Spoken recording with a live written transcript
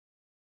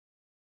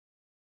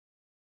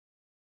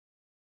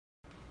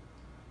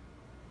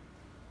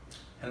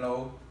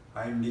Hello,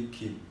 I'm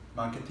Ricky,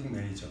 Marketing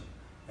Manager,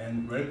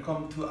 and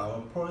welcome to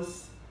our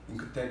first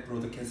InkTec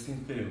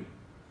Broadcasting film.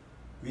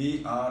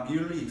 We are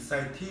really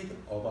excited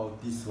about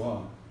this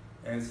one,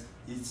 as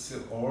it's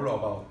all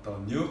about the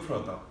new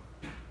product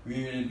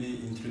we will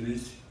be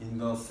introduced in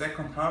the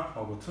second half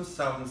of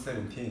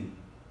 2017.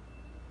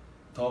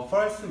 The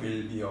first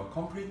will be a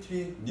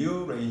completely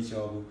new range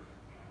of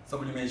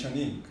sublimation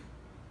ink,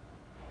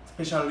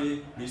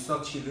 specially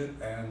researched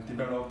and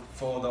developed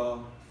for the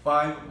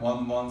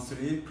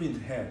 5113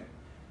 print head,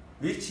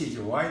 which is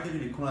widely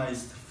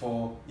recognized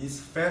for its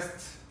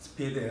fast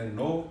speed and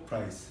low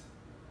price.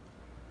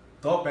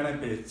 The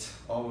benefits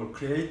of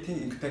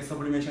creating InkTec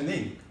sublimation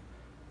ink,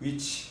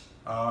 which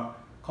are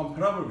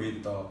comparable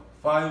with the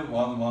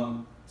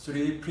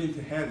 5113 print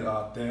head,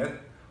 are that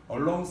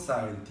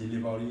alongside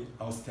delivery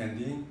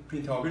outstanding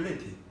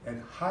printability at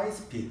high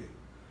speed,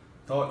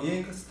 the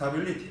ink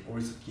stability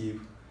also gives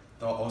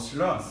the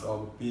assurance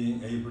of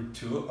being able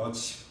to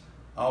achieve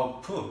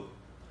output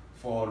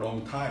for a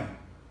long time.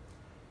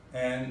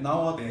 And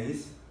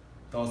nowadays,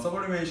 the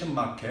sublimation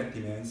market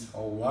demands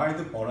a wide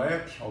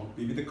variety of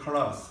vivid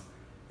colors,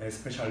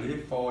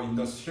 especially for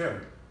industrial,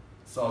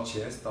 such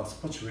as the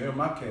sportswear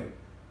market,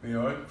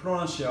 where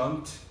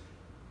fluorescent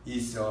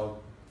is a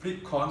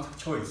frequent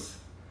choice.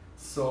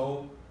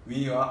 So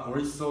we are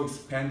also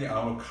expanding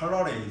our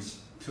color range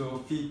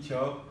to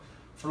feature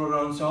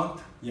fluorescent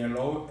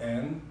yellow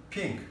and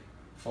pink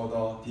for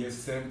the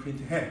DSM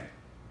print head.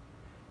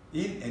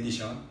 In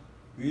addition,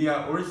 we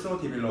are also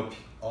developing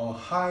a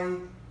high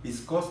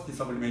viscosity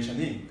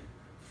sublimation ink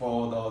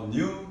for the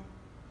new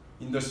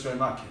industrial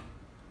market.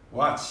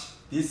 Watch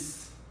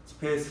this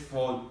space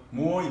for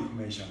more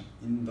information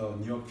in the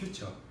near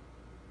future.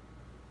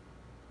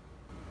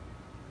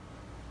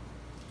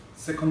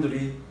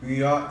 Secondly,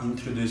 we are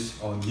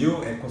introducing a new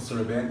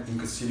EcoSolvent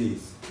ink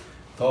series.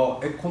 The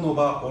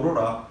EcoNova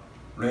Aurora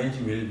range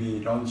will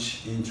be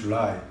launched in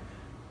July,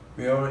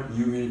 where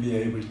you will be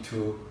able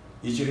to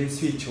easily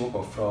switch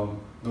over from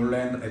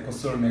Noland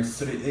EcoSol Max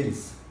 3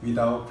 inks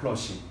without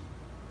flushing.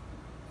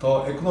 The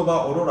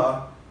EcoNova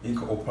Aurora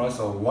ink offers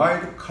a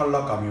wide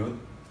color gamut,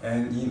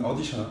 and in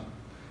addition,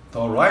 the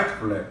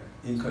light black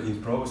ink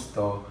improves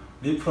the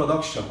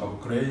reproduction of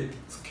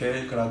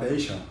grayscale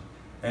gradation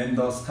and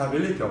the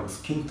stability of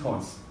skin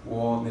tones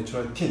or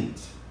natural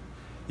tints.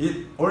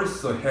 It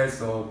also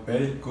has a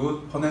very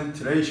good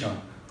penetration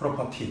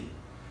property,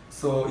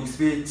 so it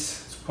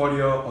exhibits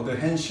superior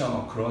adhesion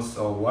across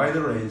a wide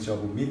range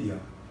of media.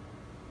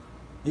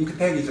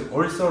 InkTec is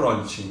also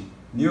launching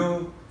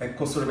new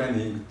EcoSolvent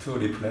ink to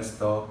replace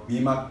the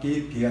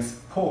Mimaki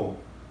BS4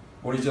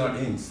 original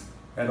inks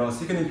at a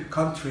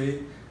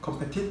significantly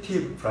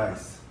competitive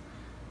price,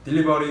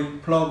 delivering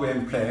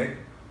plug-and-play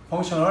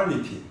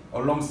functionality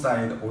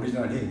alongside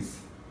original inks.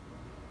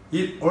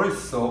 It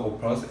also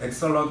offers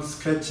excellent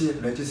scratch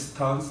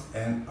resistance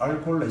and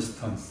alcohol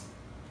resistance.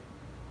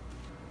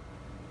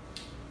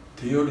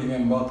 Do you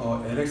remember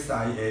the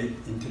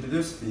LXi8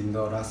 introduced in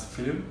the last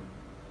film?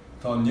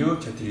 The new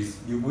Jetrix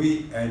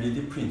UV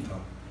LED printer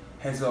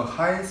has a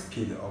high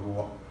speed of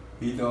work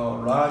with a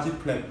large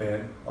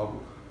flatbed of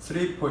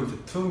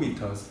 3.2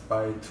 meters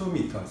by 2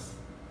 meters.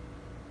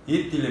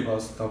 It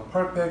delivers the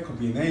perfect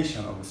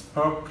combination of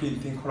superb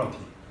printing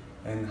quality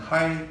and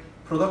high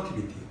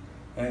productivity,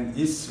 and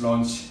its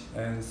launch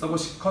and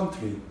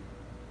subsequently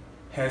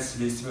has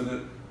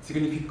received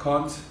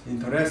significant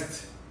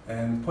interest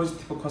and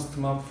positive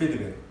customer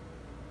feedback.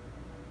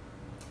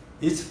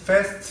 Its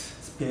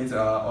fast speeds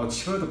are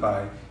achieved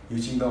by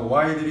using the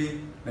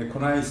widely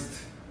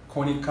recognized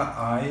Konica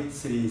I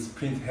series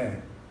print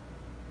head.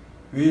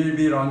 We will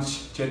be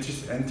launching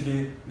Jetrix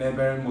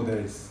entry-level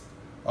models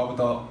of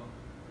the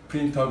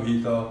printer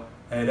with the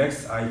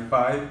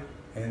LXi5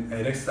 and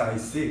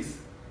LXi6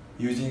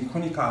 using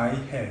Konica I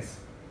heads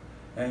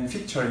and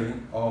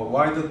featuring a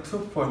wide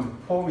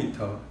 2.4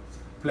 meter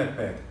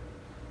flatbed.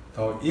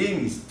 The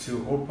aim is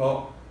to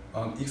offer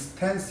an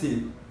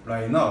extensive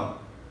lineup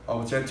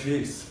of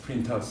Jetrix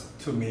printers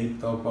to meet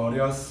the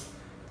various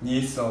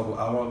needs of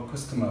our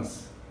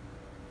customers.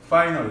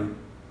 Finally,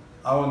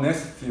 our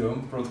next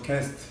film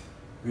broadcast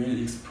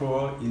will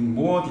explore in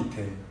more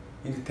detail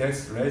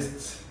InkTec's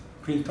latest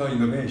printer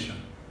innovation,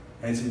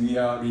 as we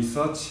are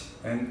researching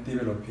and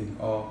developing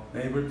a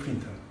label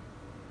printer.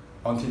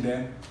 Until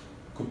then,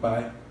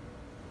 goodbye.